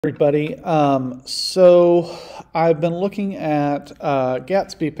Everybody. So I've been looking at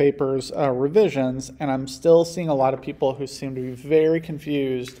Gatsby papers revisions, and I'm still seeing a lot of people who seem to be very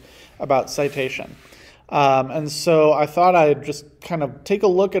confused about citation. And so I thought I'd just kind of take a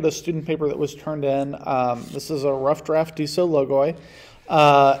look at a student paper that was turned in. This is a rough draft DSO logoi.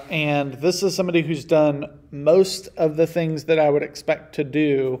 And this is somebody who's done most of the things that I would expect to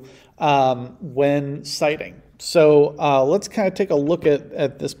do when citing. So let's kind of take a look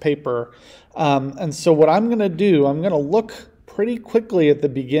at this paper. And so what I'm going to do, I'm going to look pretty quickly at the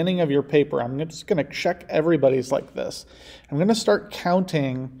beginning of your paper. I'm just going to check everybody's like this. I'm going to start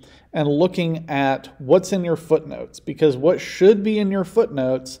counting and looking at what's in your footnotes, because what should be in your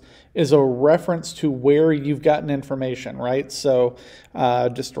footnotes is a reference to where you've gotten information, right? So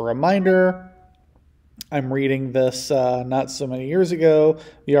just a reminder, I'm reading this not so many years ago.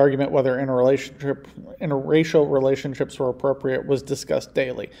 The argument whether interracial relationships were appropriate was discussed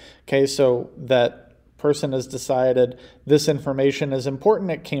daily. Okay, so that person has decided this information is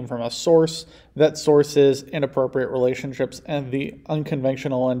important. It came from a source. That source is inappropriate relationships and the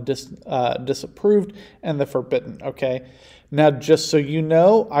unconventional and disapproved and the forbidden. Okay, now just so you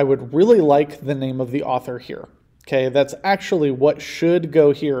know, I would really like the name of the author here. Okay, that's actually what should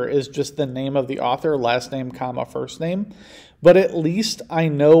go here, is just the name of the author, last name, comma, first name. But at least I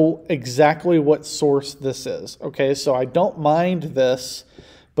know exactly what source this is. Okay, so I don't mind this,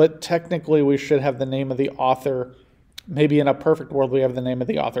 but technically we should have the name of the author. Maybe in a perfect world we have the name of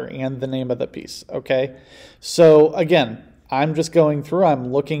the author and the name of the piece. Okay, so again, I'm just going through,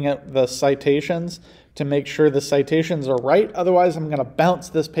 I'm looking at the citations to make sure the citations are right. Otherwise, I'm going to bounce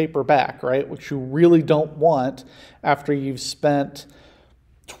this paper back, right? Which you really don't want after you've spent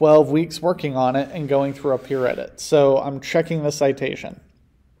 12 weeks working on it and going through a peer edit. So I'm checking the citation.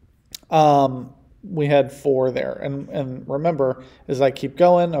 We had 4 there. And remember, as I keep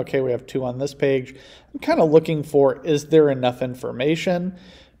going, okay, we have 2 on this page. I'm kind of looking for, is there enough information?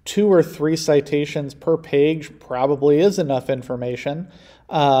 2 or 3 citations per page probably is enough information.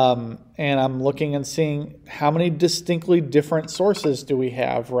 And I'm looking and seeing how many distinctly different sources do we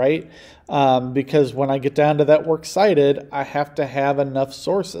have, right? Because when I get down to that works cited, I have to have enough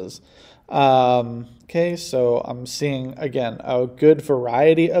sources. Okay, so I'm seeing, again, a good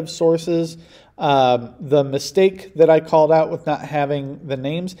variety of sources. The mistake that I called out with not having the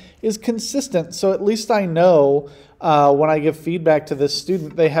names is consistent. So at least I know when I give feedback to this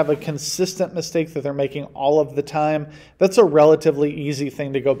student, they have a consistent mistake that they're making all of the time. That's a relatively easy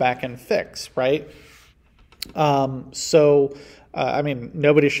thing to go back and fix, right? I mean,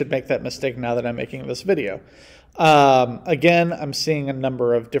 nobody should make that mistake now that I'm making this video. Again, I'm seeing a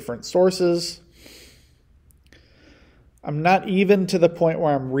number of different sources. I'm not even to the point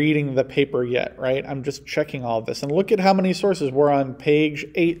where I'm reading the paper yet, right? I'm just checking all of this. And look at how many sources. We're on page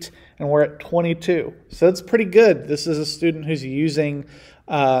 8 and we're at 22. So that's pretty good. This is a student who's using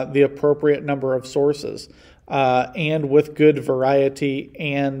the appropriate number of sources and with good variety,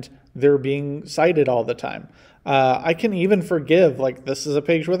 and they're being cited all the time. I can even forgive, like this is a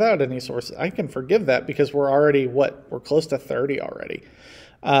page without any sources. I can forgive that because we're already, we're close to 30 already.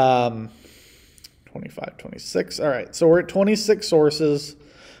 25, 26. All right, so we're at 26 sources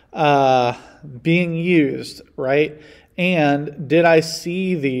being used, right? And did I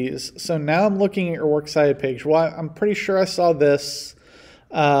see these? So now I'm looking at your works cited page. Well, I'm pretty sure I saw this.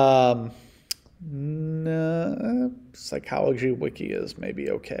 No, Psychology Wiki is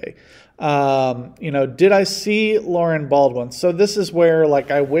maybe okay. Did I see Lauren Baldwin? So this is where, like,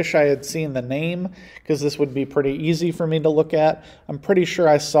 I wish I had seen the name, because this would be pretty easy for me to look at. I'm pretty sure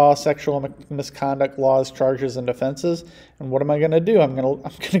I saw sexual misconduct laws, charges, and defenses. And what am I going to do? I'm going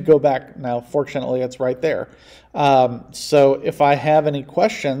to go back. Now, fortunately, it's right there. So if I have any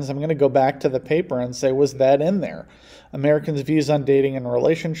questions, I'm going to go back to the paper and say, was that in there? Americans' views on dating and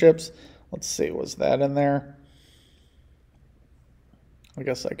relationships. Let's see, was that in there? I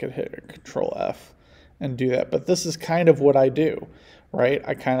guess I could hit Control F and do that. But this is kind of what I do, right?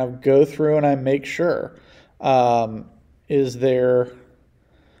 I kind of go through and I make sure, is there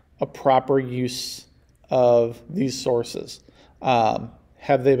a proper use of these sources?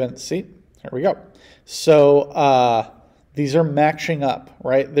 Have they been, see, there we go. So these are matching up,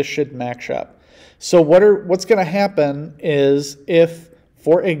 right? This should match up. So what's going to happen is if,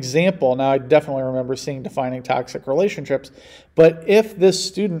 for example, now I definitely remember seeing defining toxic relationships, but if this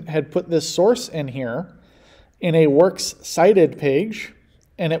student had put this source in here in a works cited page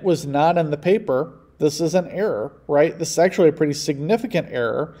and it was not in the paper, this is an error, right? This is actually a pretty significant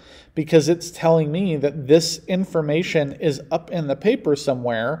error because it's telling me that this information is up in the paper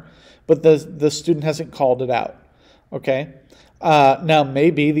somewhere, but the student hasn't called it out, okay? Now,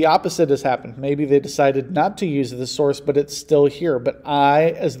 maybe the opposite has happened. Maybe they decided not to use the source, but it's still here. But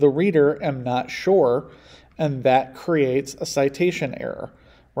I, as the reader, am not sure, and that creates a citation error,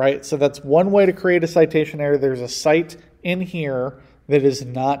 right? So that's one way to create a citation error. There's a cite in here that is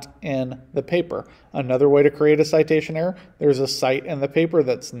not in the paper. Another way to create a citation error, there's a cite in the paper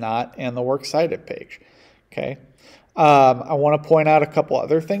that's not in the works cited page, okay? I want to point out a couple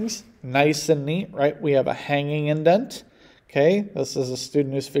other things. Nice and neat, right? We have a hanging indent. Okay, this is a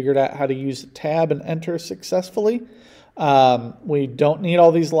student who's figured out how to use tab and enter successfully. We don't need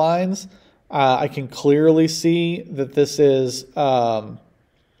all these lines. I can clearly see that this is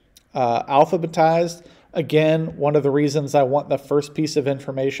alphabetized. Again, one of the reasons I want the first piece of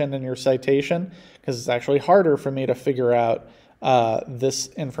information in your citation, because it's actually harder for me to figure out this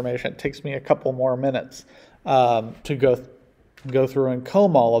information. It takes me a couple more minutes to go through and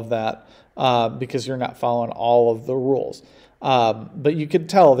comb all of that because you're not following all of the rules. But you can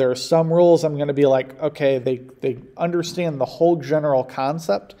tell there are some rules I'm going to be like, okay, they understand the whole general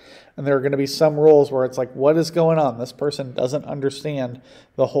concept, and there are going to be some rules where it's like, what is going on? This person doesn't understand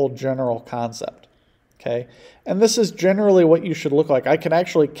the whole general concept. Okay, and this is generally what you should look like. I can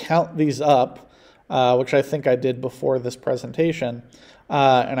actually count these up, which I think I did before this presentation,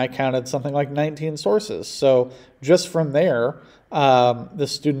 and I counted something like 19 sources. So just from there, the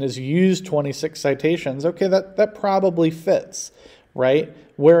student has used 26 citations. Okay, that probably fits, right?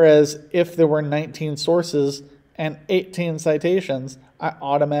 Whereas if there were 19 sources and 18 citations, I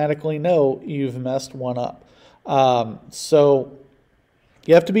automatically know you've messed one up. So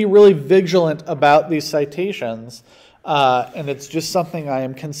you have to be really vigilant about these citations, and it's just something I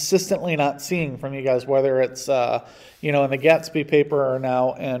am consistently not seeing from you guys, whether it's in the Gatsby paper or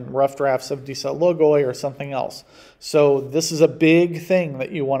now in rough drafts of DSA Logoi or something else. So this is a big thing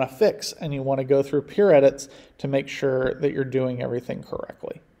that you want to fix, and you want to go through peer edits to make sure that you're doing everything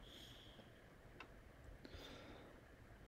correctly.